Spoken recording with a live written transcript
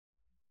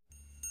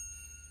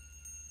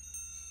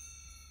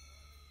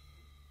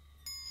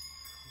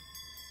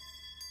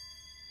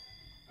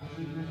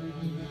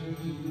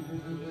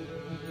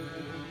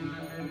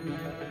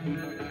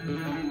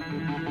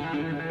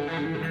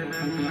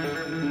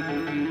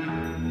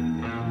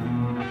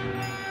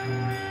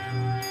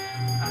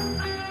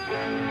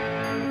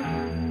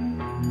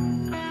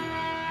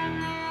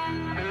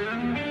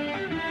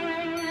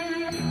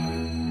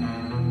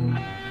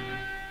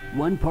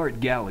one part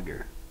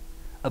Gallagher,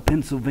 a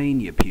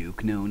Pennsylvania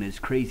puke known as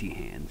Crazy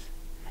Hands,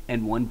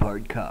 and one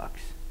part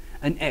Cox,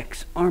 an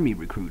ex-Army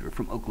recruiter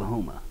from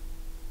Oklahoma.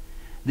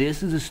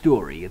 This is a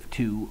story of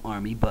two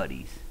Army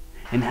buddies,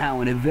 and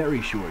how in a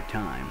very short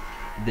time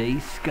they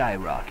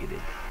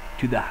skyrocketed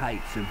to the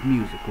heights of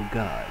musical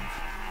gods,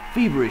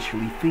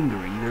 feverishly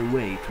fingering their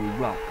way through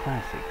rock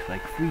classics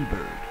like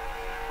Freebird,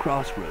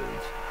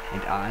 Crossroads,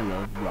 and I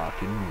Love Rock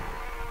and Roll.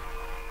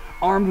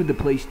 Armed with the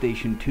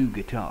PlayStation 2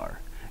 guitar,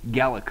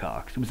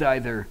 Gallacox was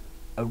either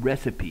a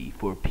recipe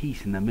for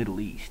peace in the Middle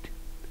East,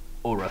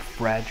 or a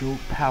fragile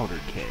powder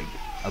keg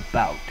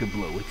about to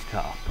blow its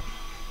top.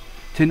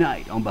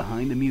 Tonight on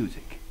Behind the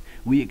Music,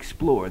 we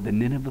explore the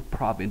Nineveh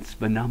province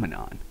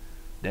phenomenon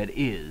that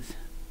is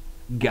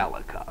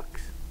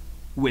Gallacox.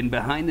 When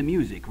Behind the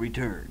Music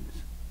returns.